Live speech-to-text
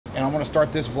and I'm gonna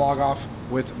start this vlog off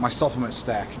with my supplement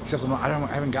stack, except I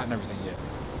haven't gotten everything yet.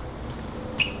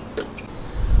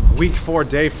 Week 4,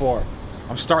 day 4.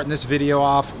 I'm starting this video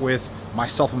off with my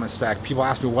supplement stack. People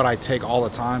ask me what I take all the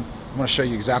time. I'm gonna show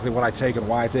you exactly what I take and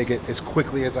why I take it as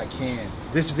quickly as I can.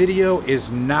 This video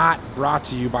is not brought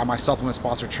to you by my supplement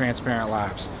sponsor, Transparent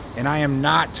Labs. And I am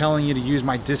not telling you to use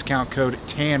my discount code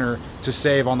TANNER to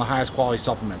save on the highest quality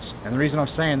supplements. And the reason I'm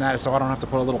saying that is so I don't have to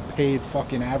put a little paid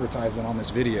fucking advertisement on this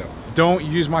video. Don't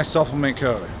use my supplement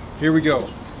code. Here we go.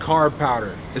 Carb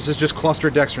powder. This is just cluster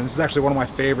dextrin. This is actually one of my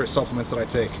favorite supplements that I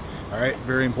take. All right,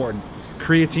 very important.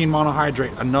 Creatine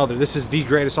monohydrate, another. This is the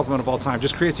greatest supplement of all time.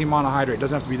 Just creatine monohydrate. It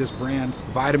doesn't have to be this brand.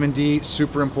 Vitamin D,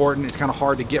 super important. It's kind of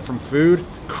hard to get from food.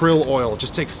 Krill oil,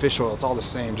 just take fish oil. It's all the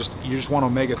same. You just want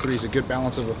omega-3s, a good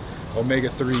balance of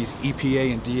omega-3s,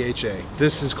 EPA and DHA.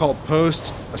 This is called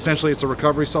Post. Essentially, it's a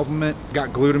recovery supplement.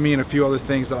 Got glutamine and a few other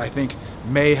things that I think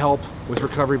may help with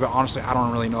recovery, but honestly, I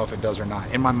don't really know if it does or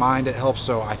not. In my mind, it helps,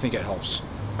 so I think it helps.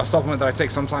 A supplement that I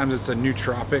take sometimes, it's a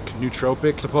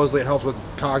nootropic. Supposedly it helps with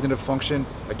cognitive function.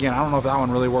 Again, I don't know if that one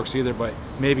really works either, but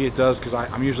maybe it does because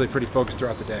I'm usually pretty focused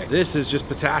throughout the day. This is just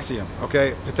potassium,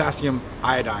 okay? Potassium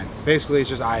iodine. Basically, it's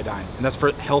just iodine, and that's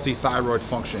for healthy thyroid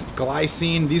function.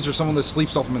 Glycine, these are some of the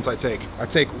sleep supplements I take. I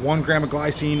take 1 gram of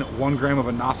glycine, 1 gram of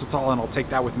inositol, and I'll take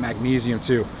that with magnesium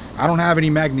too. I don't have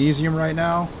any magnesium right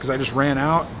now because I just ran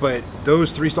out, but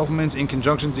those 3 supplements in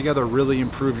conjunction together really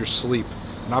improve your sleep.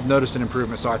 And I've noticed an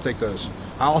improvement, so I take those.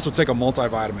 I also take a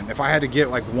multivitamin. If I had to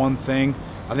get like one thing,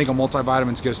 I think a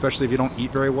multivitamin's good, especially if you don't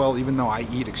eat very well, even though I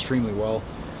eat extremely well.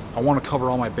 I want to cover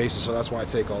all my bases, so that's why I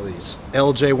take all these.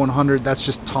 LJ100, that's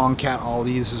just Tomcat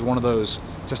Ali. This is one of those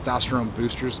testosterone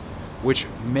boosters, which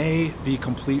may be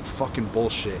complete fucking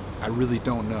bullshit. I really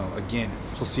don't know. Again,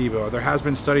 placebo. There has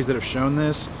been studies that have shown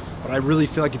this, but I really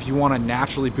feel like if you want to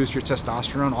naturally boost your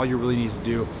testosterone, all you really need to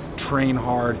do, train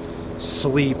hard,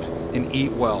 sleep, and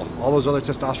eat well. All those other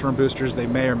testosterone boosters, they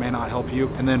may or may not help you.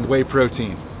 And then whey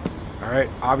protein. All right,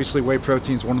 obviously whey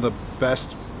protein is one of the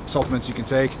best supplements you can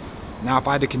take. Now, if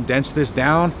I had to condense this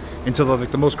down into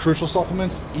the most crucial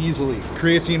supplements, easily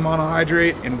creatine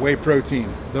monohydrate and whey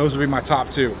protein. Those would be my top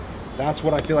 2. That's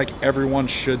what I feel like everyone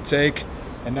should take,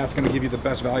 and that's gonna give you the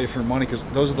best value for your money because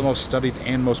those are the most studied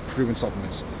and most proven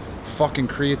supplements. Fucking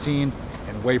creatine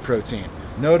and whey protein.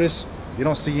 Notice you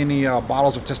don't see any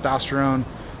bottles of testosterone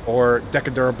or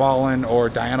decadurabolin or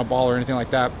dianabol or anything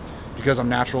like that because I'm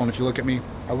natural, and if you look at me,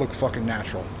 I look fucking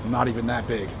natural. I'm not even that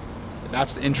big.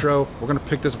 That's the intro. We're gonna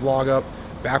pick this vlog up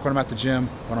back when I'm at the gym,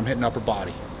 when I'm hitting upper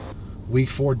body. Week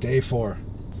 4, day 4.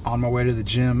 On my way to the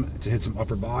gym to hit some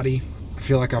upper body. I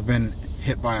feel like I've been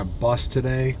hit by a bus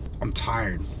today. I'm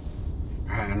tired.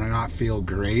 I do not feel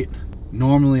great.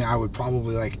 Normally I would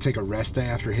probably like take a rest day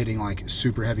after hitting like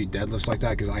super heavy deadlifts like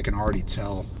that because I can already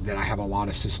tell that I have a lot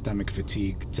of systemic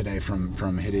fatigue today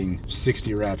from hitting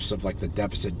 60 reps of like the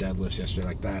deficit deadlifts yesterday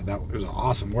like that. That was an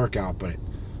awesome workout, but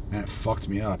man, it fucked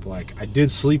me up. Like I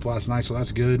did sleep last night, so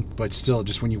that's good, but still,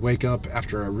 just when you wake up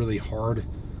after a really hard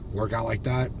workout like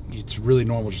that, it's really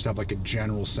normal just to have like a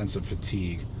general sense of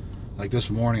fatigue. Like this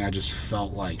morning I just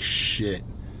felt like shit.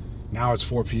 Now it's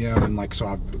 4 p.m. and like so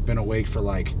I've been awake for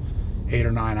like 8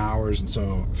 or 9 hours, and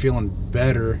so feeling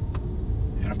better,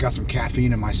 and I've got some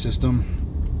caffeine in my system,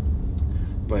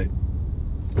 but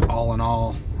all in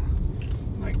all,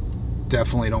 like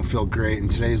definitely don't feel great.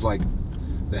 And today's like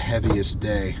the heaviest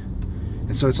day,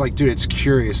 and so it's like, dude, it's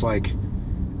curious, like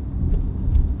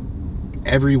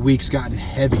every week's gotten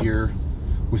heavier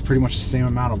with pretty much the same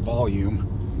amount of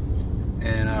volume,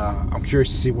 and I'm curious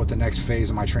to see what the next phase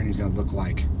of my training is going to look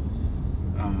like.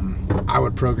 I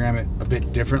would program it a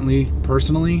bit differently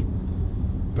personally,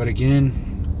 but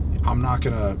again, I'm not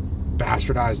gonna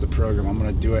bastardize the program. I'm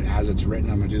gonna do it as it's written.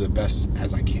 I'm gonna do the best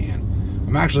as I can.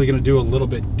 I'm actually gonna do a little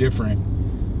bit different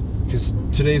because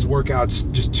today's workout's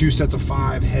just 2 sets of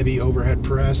 5 heavy overhead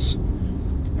press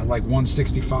at like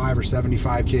 165 or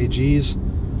 75 kgs,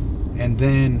 and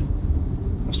then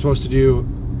I'm supposed to do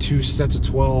 2 sets of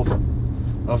 12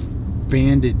 of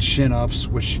banded chin-ups,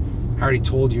 which I already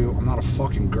told you, I'm not a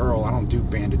fucking girl. I don't do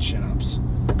banded chin-ups.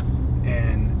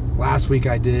 And last week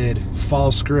I did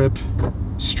false grip,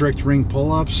 strict ring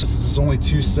pull-ups. This is only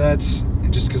 2 sets,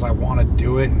 and just because I want to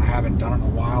do it and I haven't done it in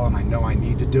a while and I know I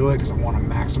need to do it because I want to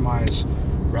maximize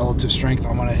relative strength,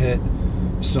 I'm gonna hit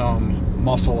some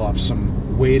muscle ups,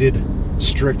 some weighted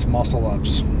strict muscle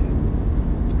ups.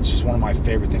 It's just one of my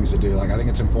favorite things to do. Like I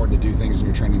think it's important to do things in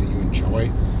your training that you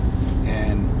enjoy,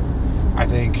 and I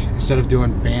think instead of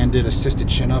doing banded assisted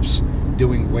chin-ups,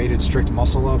 doing weighted strict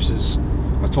muscle ups is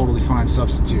a totally fine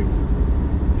substitute.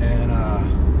 And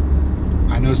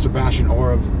I know Sebastian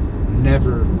Oreb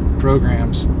never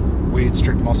programs weighted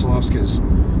strict muscle ups because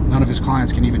none of his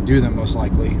clients can even do them, most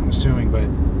likely, I'm assuming.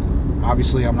 But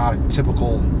obviously I'm not a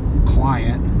typical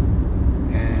client,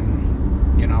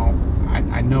 and you know,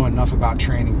 I know enough about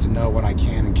training to know what I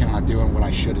can and cannot do and what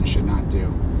I should and should not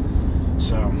do.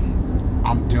 So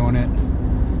I'm doing it,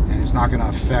 and it's not going to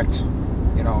affect,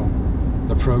 you know,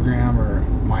 the program or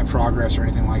my progress or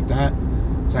anything like that.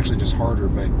 It's actually just harder.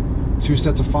 But 2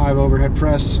 sets of 5 overhead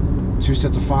press, 2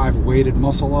 sets of 5 weighted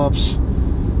muscle ups,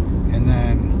 and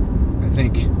then I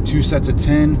think 2 sets of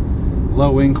 10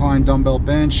 low incline dumbbell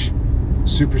bench,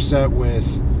 superset with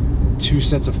 2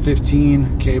 sets of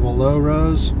 15 cable low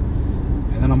rows,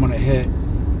 and then I'm going to hit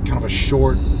kind of a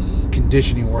short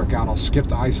conditioning workout. I'll skip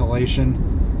the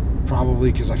isolation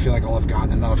probably because I feel like I'll have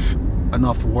gotten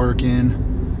enough work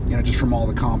in, you know, just from all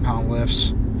the compound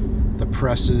lifts, the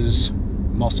presses,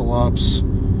 muscle ups,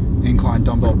 incline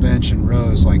dumbbell bench, and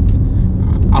rows. Like,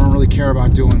 I don't really care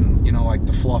about doing, you know, like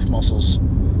the fluff muscles,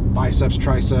 biceps,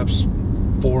 triceps,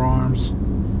 forearms.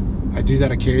 I do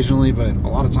that occasionally, but a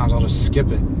lot of times I'll just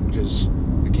skip it because,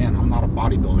 again, I'm not a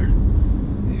bodybuilder,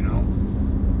 you know.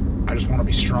 I just want to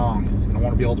be strong, and I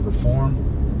want to be able to perform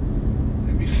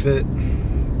and be fit.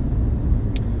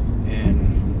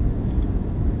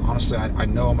 And honestly, I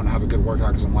know I'm going to have a good workout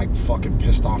because I'm like fucking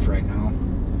pissed off right now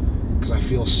because I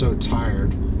feel so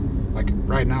tired. Like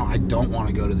right now, I don't want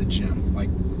to go to the gym. Like,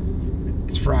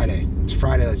 it's Friday. It's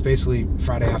Friday. It's basically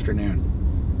Friday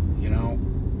afternoon, you know.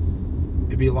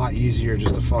 It'd be a lot easier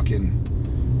just to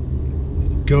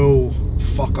fucking go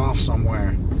fuck off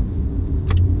somewhere.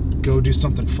 Go do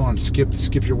something fun.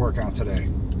 Skip your workout today.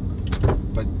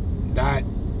 But that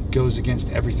goes against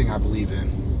everything I believe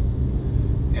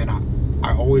in. And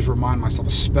I always remind myself,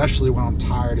 especially when I'm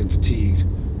tired and fatigued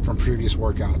from previous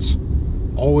workouts,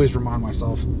 always remind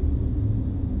myself,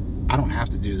 I don't have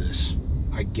to do this.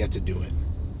 I get to do it.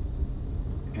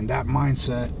 And that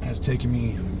mindset has taken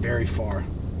me very far.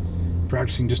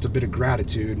 Practicing just a bit of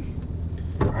gratitude,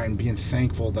 and being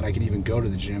thankful that I can even go to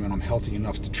the gym and I'm healthy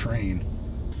enough to train.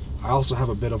 I also have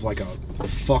a bit of like a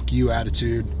fuck you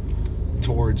attitude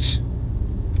towards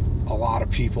a lot of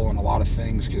people and a lot of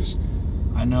things, because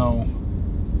I know,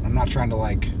 I'm not trying to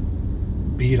like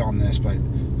beat on this, but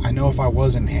I know if I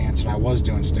was enhanced and I was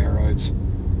doing steroids,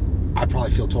 I'd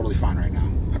probably feel totally fine right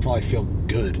now. I'd probably feel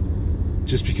good,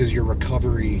 just because your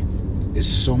recovery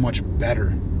is so much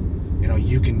better. You know,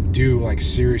 you can do like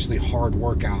seriously hard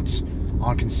workouts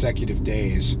on consecutive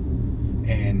days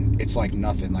and it's like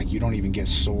nothing. Like, you don't even get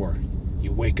sore.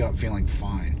 You wake up feeling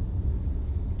fine.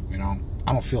 You know,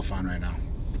 I don't feel fine right now.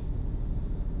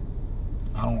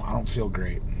 I don't feel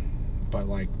great. But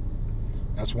like,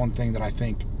 that's one thing that I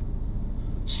think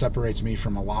separates me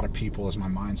from a lot of people is my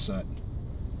mindset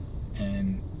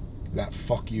and that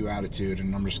fuck you attitude.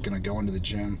 And I'm just gonna go into the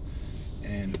gym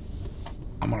and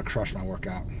I'm gonna crush my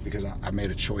workout because I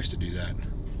made a choice to do that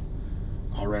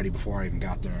already before I even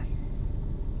got there.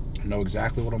 I know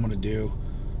exactly what I'm gonna do.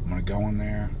 I'm gonna go in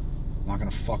there. I'm not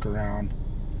gonna fuck around.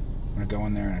 I'm gonna go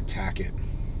in there and attack it.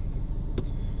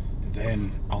 And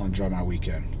then I'll enjoy my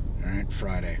weekend. All right,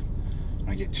 Friday. And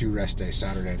I get 2 rest days,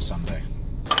 Saturday and Sunday.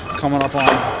 Coming up on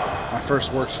my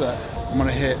first work set, I'm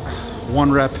gonna hit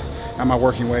 1 rep at my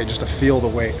working weight just to feel the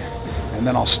weight, and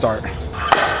then I'll start.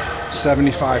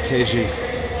 75 kg.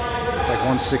 It's like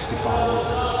 165,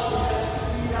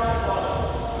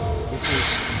 166. This is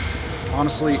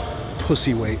honestly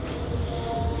pussy weight.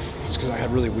 It's because I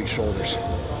had really weak shoulders.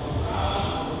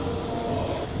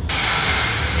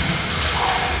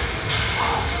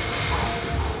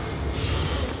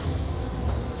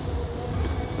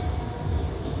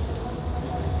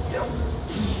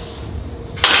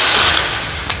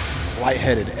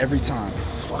 Lightheaded every time.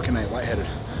 Fucking A, lightheaded.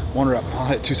 1 rep. I'll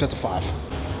hit 2 sets of 5.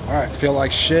 All right, feel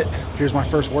like shit. Here's my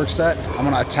first work set. I'm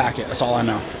gonna attack it. That's all I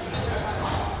know.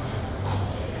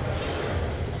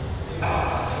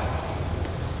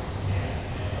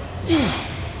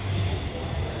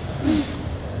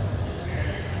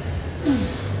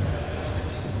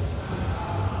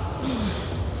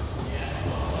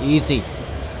 Easy.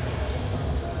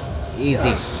 Easy.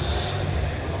 Yes.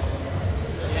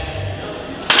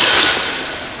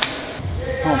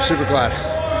 Oh, I'm super glad.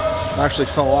 It actually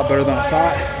felt a lot better than I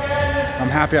thought. I'm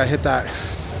happy I hit that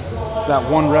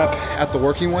 1 rep at the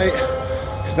working weight,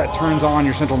 because that turns on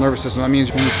your central nervous system. That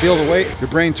means when you feel the weight, your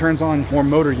brain turns on more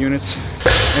motor units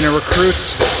and it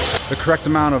recruits the correct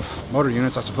amount of motor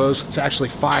units, I suppose, to actually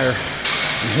fire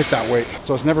and hit that weight.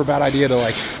 So it's never a bad idea to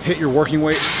like hit your working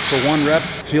weight for 1 rep,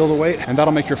 feel the weight, and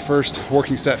that'll make your first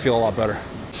working set feel a lot better.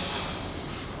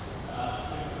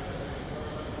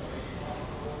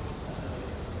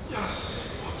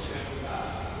 Yes.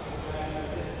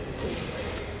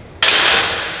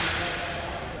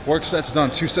 Work set's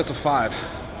done, 2 sets of 5.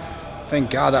 Thank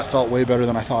God that felt way better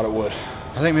than I thought it would.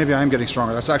 I think maybe I am getting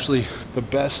stronger. That's actually the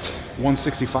best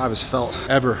 165 has felt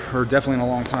ever, or definitely in a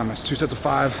long time. That's 2 sets of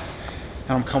 5,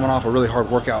 and I'm coming off a really hard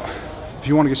workout. If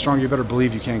you want to get stronger, you better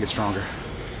believe you can get stronger.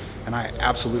 And I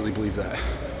absolutely believe that.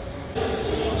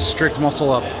 Strict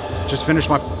muscle up. Just finished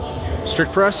my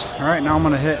strict press. All right, now I'm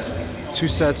gonna hit 2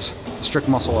 sets of strict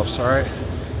muscle ups, all right?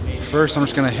 First, I'm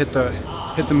just gonna hit the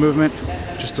movement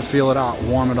just to feel it out,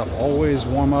 warm it up. Always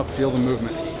warm up, feel the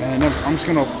movement. And notice, I'm just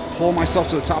gonna pull myself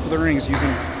to the top of the rings using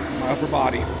my upper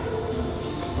body.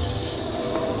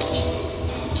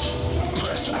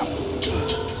 Press out.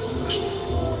 Good.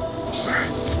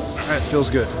 All right, feels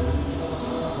good.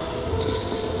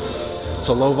 It's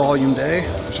a low volume day,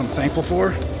 which I'm thankful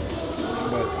for.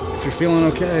 But if you're feeling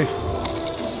okay,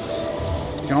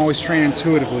 you can always train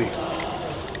intuitively.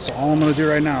 So all I'm gonna do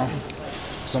right now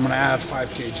is I'm gonna add 5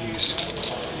 kgs.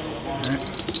 All right?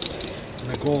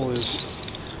 And the goal is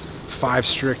 5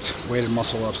 strict weighted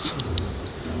muscle ups.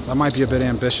 That might be a bit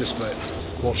ambitious, but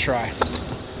we'll try.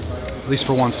 At least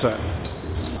for 1 set.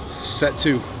 Set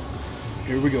 2.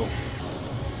 Here we go.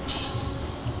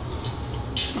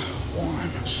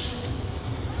 1.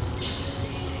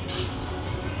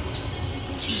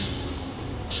 2.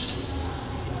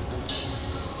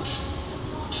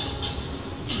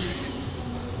 3.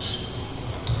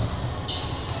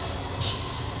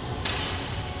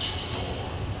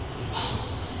 4.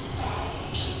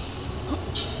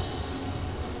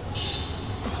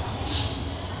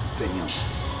 Damn.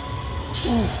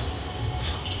 Ooh.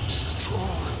 Control.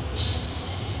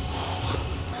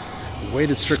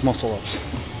 Weighted strict muscle ups.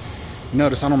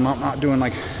 Notice I'm not doing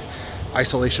like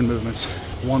isolation movements,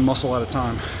 one muscle at a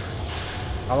time.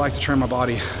 I like to train my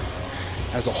body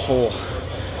as a whole.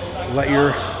 Let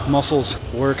your muscles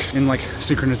work in like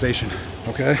synchronization,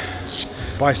 okay?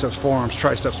 Biceps, forearms,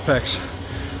 triceps, pecs.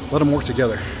 Let them work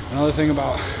together. Another thing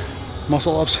about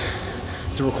muscle ups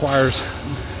is it requires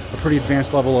a pretty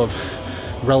advanced level of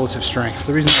relative strength.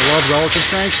 The reason I love relative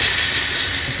strength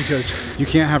is because you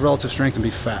can't have relative strength and be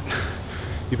fat.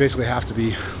 You basically have to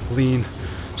be lean,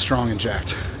 strong, and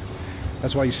jacked.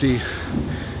 That's why you see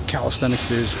calisthenics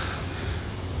dudes.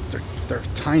 They're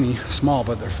tiny, small,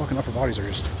 but their fucking upper bodies are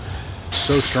just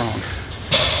so strong.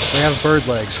 They have bird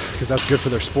legs because that's good for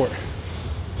their sport.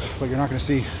 But you're not gonna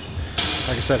see,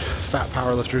 like I said, fat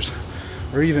powerlifters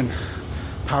or even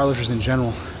powerlifters in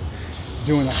general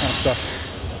doing that kind of stuff.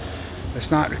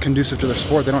 It's not conducive to their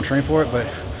sport. They don't train for it, but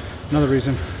another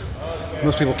reason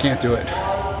most people can't do it.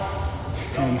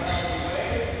 And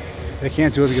they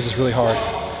can't do it because it's really hard.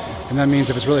 And that means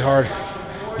if it's really hard,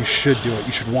 you should do it.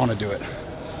 You should want to do it.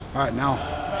 All right, now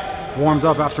warmed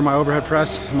up after my overhead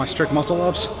press and my strict muscle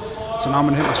ups. So now I'm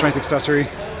gonna hit my strength accessory,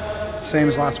 same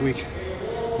as last week.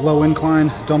 Low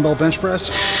incline dumbbell bench press,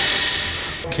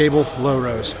 cable low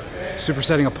rows.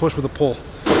 Supersetting a push with a pull.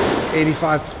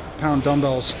 85-pound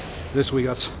dumbbells this week.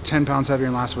 That's 10 pounds heavier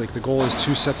than last week. The goal is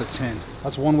 2 sets of 10.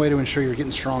 That's one way to ensure you're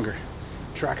getting stronger.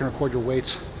 Track and record your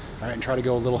weights, all right, and try to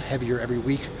go a little heavier every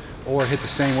week or hit the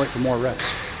same weight for more reps.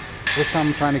 This time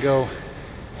I'm trying to go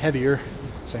heavier,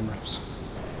 same reps.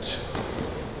 2,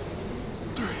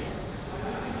 3,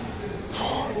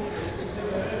 4,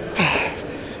 5,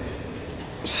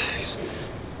 6,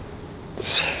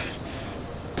 7,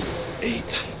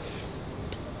 8,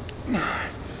 9,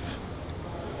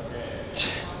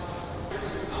 10.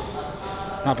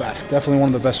 Not bad. Definitely one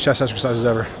of the best chest exercises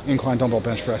ever. Incline dumbbell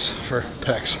bench press for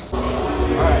pecs. All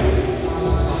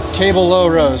right. Cable low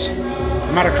rows.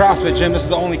 I'm at a CrossFit gym. This is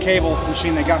the only cable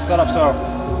machine they got set up. So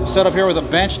I'm set up here with a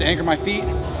bench to anchor my feet.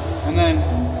 And then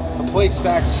the plate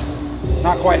stack's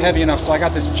not quite heavy enough. So I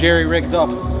got this jerry rigged up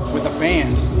with a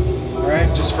band. All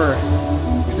right, just for,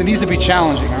 because it needs to be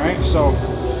challenging. All right, so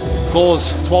goal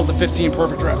is 12 to 15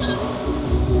 perfect reps. 15.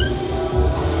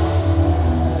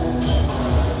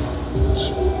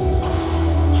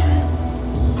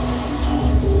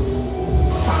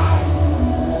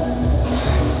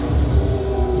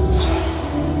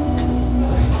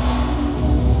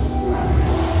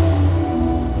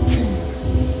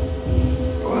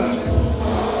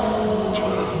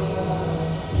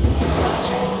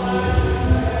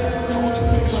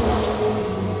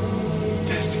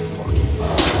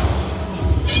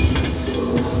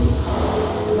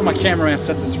 My cameraman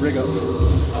set this rig up.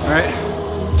 All right,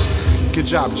 good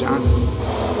job, John.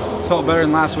 Felt better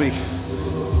than last week.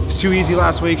 It's too easy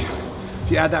last week.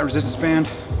 If you add that resistance band,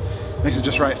 makes it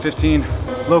just right. 15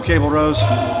 low cable rows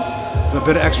with a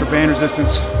bit of extra band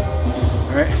resistance.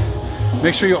 All right,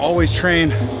 make sure you always train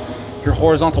your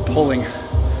horizontal pulling.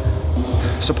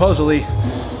 Supposedly,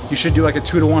 you should do like a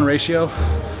 2-to-1 ratio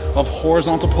of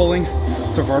horizontal pulling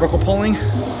to vertical pulling.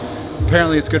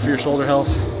 Apparently it's good for your shoulder health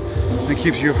and it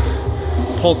keeps you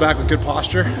pulled back with good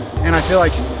posture. And I feel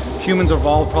like humans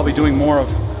evolved probably doing more of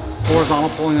horizontal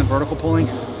pulling than vertical pulling.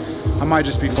 I might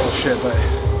just be full of shit, but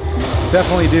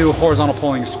definitely do horizontal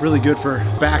pulling. It's really good for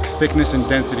back thickness and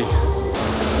density.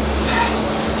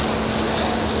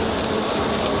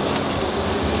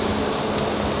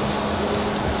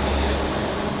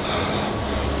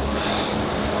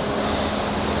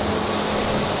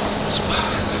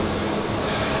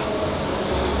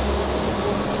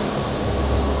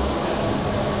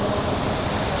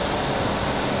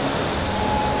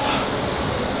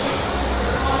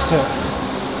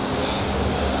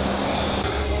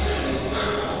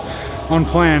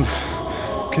 Unplanned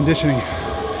conditioning.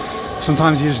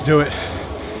 Sometimes you just do it.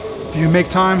 If you make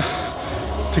time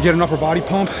to get an upper body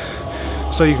pump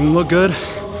so you can look good,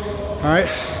 all right,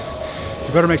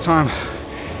 you better make time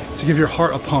to give your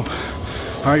heart a pump.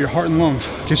 All right, your heart and lungs.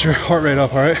 Get your heart rate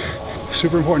up, all right?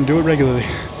 Super important, do it regularly.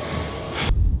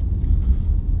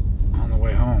 On the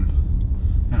way home,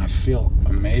 and I feel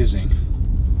amazing.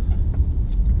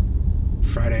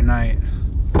 Friday night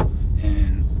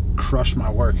and crushed my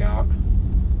workout.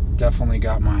 Definitely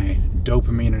got my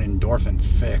dopamine and endorphin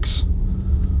fix.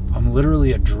 I'm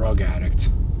literally a drug addict,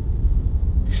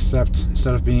 except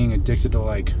instead of being addicted to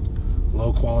like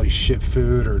low quality shit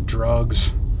food or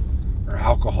drugs or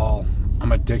alcohol,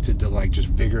 I'm addicted to like just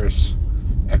vigorous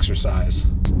exercise.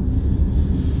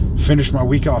 Finished my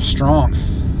week off strong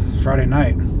Friday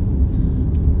night,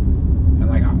 and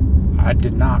like I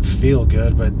did not feel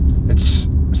good, but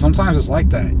sometimes it's like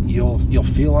that. You'll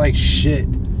feel like shit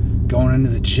going into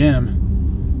the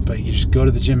gym, but you just go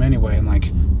to the gym anyway, and like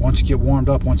once you get warmed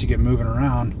up, once you get moving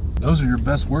around, those are your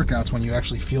best workouts when you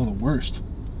actually feel the worst.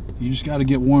 You just got to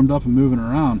get warmed up and moving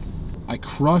around. I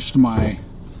crushed my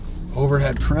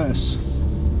overhead press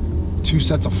 2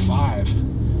 sets of 5,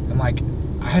 and like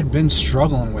I had been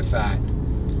struggling with that.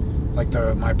 Like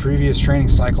my previous training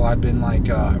cycle, I'd been like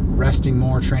resting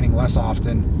more, training less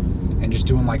often, and just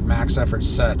doing like max effort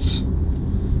sets,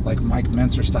 like Mike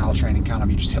Mentzer style training kind of.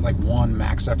 You just hit like one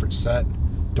max effort set,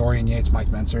 Dorian Yates, Mike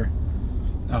Mentzer.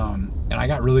 And I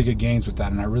got really good gains with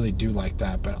that, and I really do like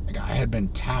that. But I had been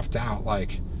tapped out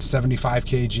like 75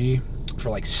 kg for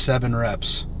like 7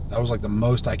 reps. That was like the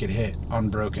most I could hit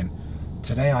unbroken.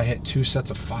 Today I hit 2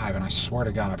 sets of 5, and I swear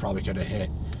to God I probably could have hit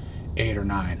 8 or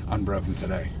 9 unbroken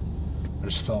today. I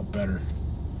just felt better.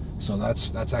 So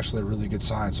that's actually a really good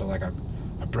sign. So like I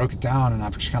broke it down, and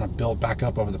I've just kind of built back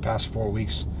up over the past 4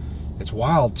 weeks. It's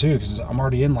wild too, because I'm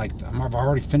already in like, I've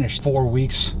already finished 4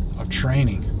 weeks of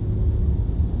training.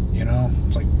 You know,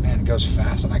 it's like, man, it goes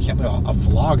fast, and I can't believe I've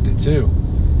vlogged it too.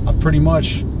 I've pretty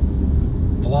much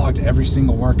vlogged every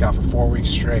single workout for 4 weeks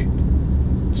straight.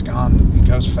 It's gone, it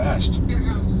goes fast.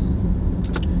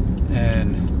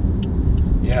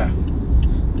 And yeah,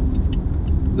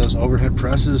 those overhead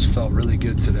presses felt really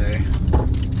good today.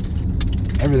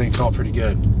 Everything felt pretty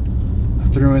good. I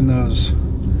threw in those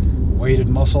weighted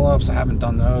muscle ups. I haven't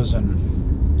done those in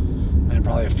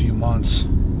probably a few months.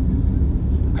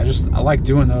 I like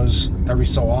doing those every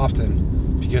so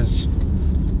often, because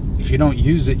if you don't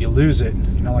use it, you lose it.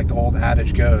 You know, like the old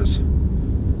adage goes.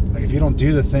 Like if you don't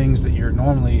do the things that you're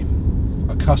normally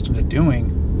accustomed to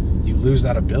doing, you lose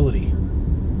that ability.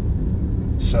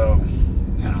 So,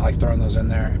 and I like throwing those in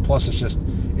there. Plus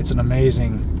it's an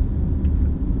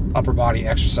amazing upper body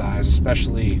exercise,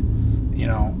 especially, you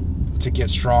know, to get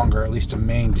stronger, at least to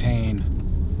maintain,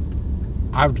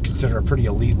 I would consider a pretty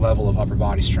elite level of upper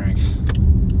body strength.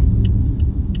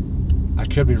 I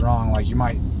could be wrong. Like you're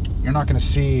not going to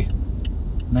see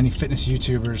many fitness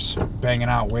YouTubers banging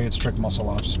out weighted strict muscle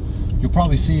ups. You'll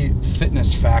probably see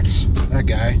Fitness Facts, that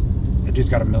guy. That dude's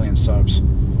got 1 million subs.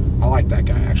 I like that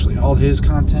guy actually. All his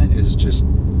content is just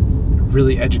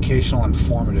really educational and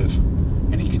informative,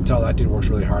 and you can tell that dude works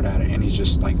really hard at it, and he's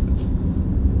just like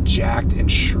jacked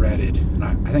and shredded. And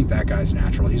I think that guy's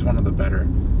natural. He's one of the better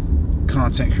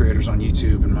content creators on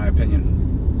YouTube in my opinion.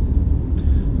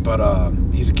 But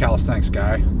he's a calisthenics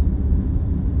guy.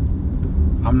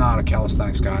 I'm not a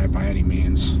calisthenics guy by any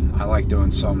means. I like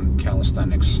doing some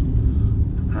calisthenics.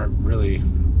 Really,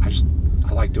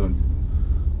 I like doing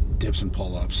dips and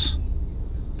pull-ups.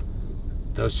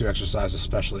 Those 2 exercises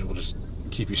especially will just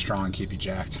keep you strong, keep you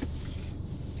jacked.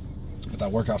 But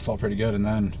that workout felt pretty good, and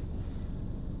then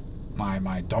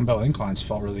my dumbbell inclines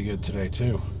felt really good today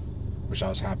too, which I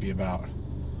was happy about.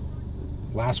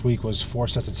 Last week was 4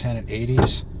 sets of 10 at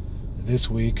 80s. This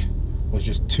week was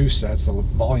just 2 sets. The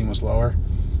volume was lower,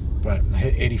 but I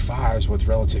hit 85s with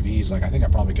relative ease. Like I think I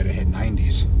probably could have hit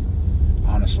 90s,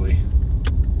 honestly.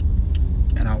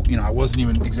 And I wasn't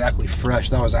even exactly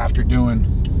fresh. That was after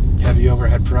doing heavy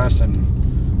overhead press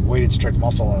and weighted strict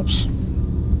muscle ups.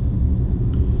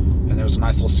 And there was a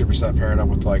nice little superset paired up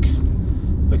with like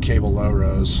the cable low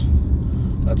rows.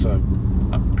 That's a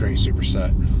great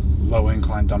superset. Low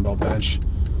incline dumbbell bench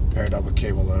paired up with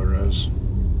cable low rows.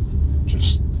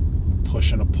 Just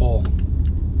push and a pull.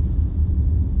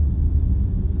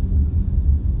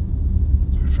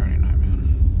 Friday night,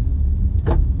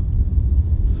 man.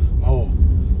 Oh,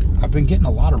 I've been getting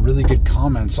a lot of really good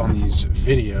comments on these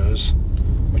videos,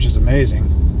 which is amazing.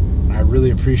 And I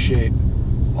really appreciate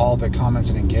all the comments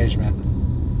and engagement.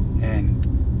 And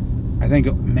I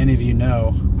think many of you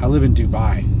know I live in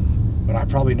Dubai, but I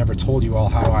probably never told you all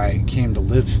how I came to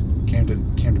be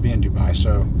in Dubai.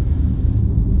 So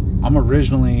I'm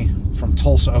originally from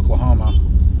Tulsa, Oklahoma.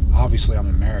 Obviously I'm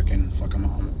American. Fuck,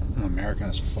 I'm American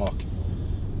as fuck.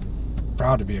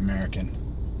 Proud to be American.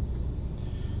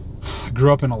 I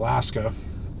grew up in Alaska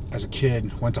as a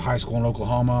kid, went to high school in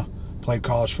Oklahoma, played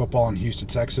college football in Houston,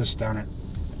 Texas, down at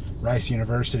Rice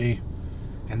University,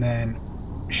 and then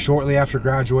shortly after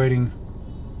graduating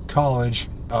college,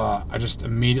 I just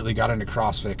immediately got into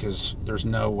CrossFit because there's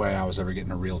no way I was ever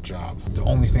getting a real job. The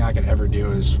only thing I could ever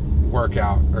do is work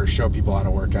out or show people how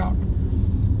to work out.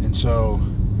 And so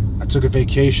I took a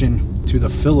vacation to the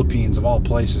Philippines of all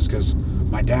places because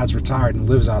my dad's retired and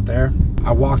lives out there.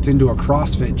 I walked into a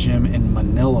CrossFit gym in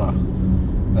Manila.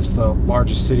 That's the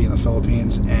largest city in the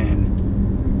Philippines,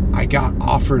 and I got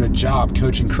offered a job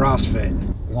coaching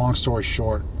CrossFit. Long story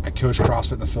short, I coached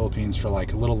CrossFit in the Philippines for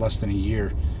like a little less than a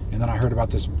year, and then I heard about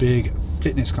this big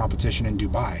fitness competition in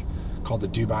Dubai called the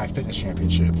Dubai Fitness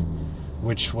Championship,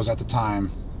 which was at the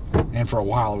time, and for a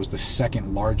while, it was the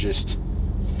second largest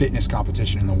fitness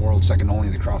competition in the world, second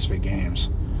only to the CrossFit Games.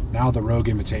 Now the Rogue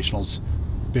Invitational's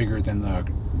bigger than the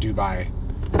Dubai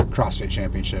CrossFit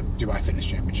Championship, Dubai Fitness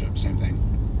Championship, same thing.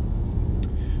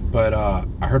 But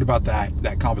I heard about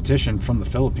that competition from the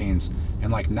Philippines,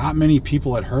 and like not many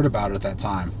people had heard about it at that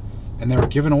time, and they were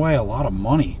giving away a lot of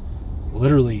money,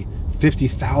 literally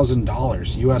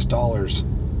 $50,000 US dollars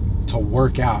to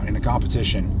work out in a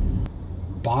competition.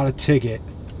 Bought a ticket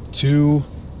to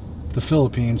the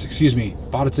Philippines,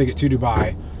 bought a ticket to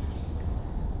Dubai,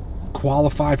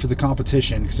 qualified for the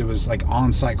competition because it was like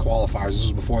on-site qualifiers. This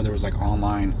was before there was like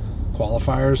online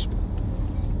qualifiers,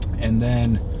 and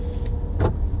then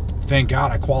thank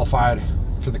God I qualified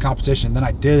for the competition. Then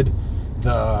I did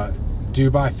the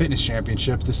Dubai Fitness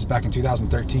Championship. This is back in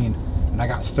 2013, and I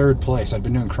got third place. I'd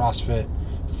been doing CrossFit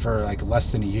for like less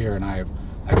than a year, and I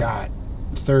got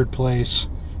third place,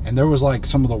 and there was like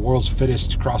some of the world's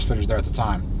fittest CrossFitters there at the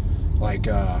time, like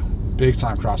big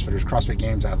time CrossFitters, CrossFit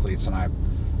Games athletes, and I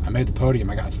made the podium.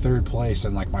 I got third place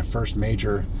in like my first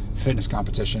major fitness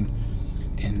competition,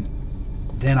 and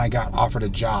then I got offered a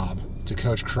job to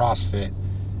coach CrossFit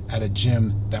at a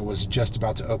gym that was just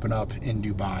about to open up in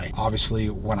Dubai. Obviously,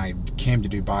 when I came to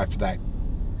Dubai for that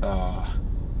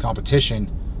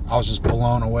competition, I was just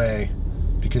blown away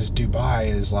because Dubai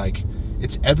is like,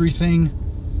 it's everything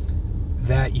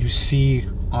that you see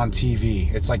on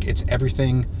TV. It's like, it's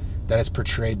everything that it's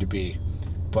portrayed to be,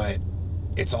 but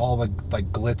it's all the like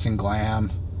glitz and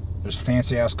glam. There's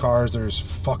fancy ass cars, there's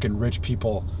fucking rich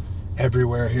people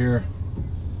everywhere here.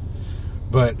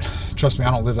 But trust me,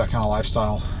 I don't live that kind of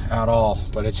lifestyle at all,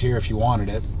 but it's here if you wanted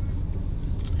it.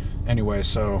 Anyway,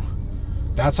 so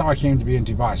that's how I came to be in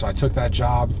Dubai. So I took that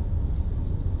job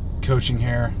coaching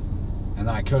here, and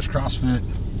then I coached CrossFit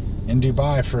in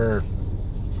Dubai for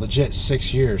legit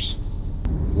 6 years.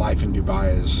 Life in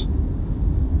Dubai is,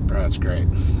 bro, it's great.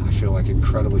 I feel like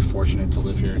incredibly fortunate to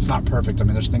live here. It's not perfect. I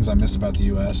mean, there's things I miss about the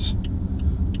US,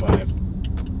 but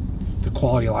the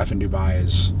quality of life in Dubai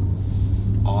is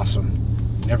awesome.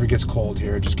 Never gets cold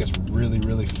here. It just gets really,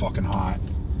 really fucking hot.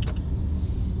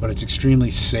 But it's extremely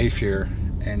safe here,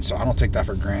 and so I don't take that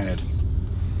for granted.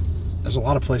 There's a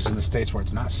lot of places in the States where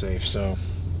it's not safe, so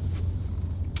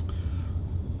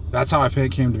that's how I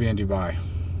came to be in Dubai.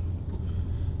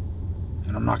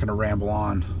 And I'm not going to ramble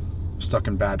on. I'm stuck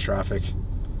in bad traffic.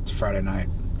 It's a Friday night.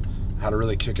 I had a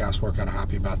really kick-ass workout. I'm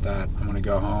happy about that. I'm going to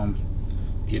go home,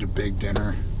 eat a big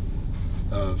dinner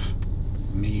of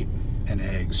meat and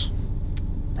eggs.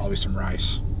 Probably some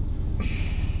rice.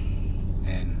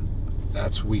 And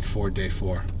that's week 4, day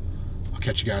 4. I'll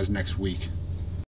catch you guys next week.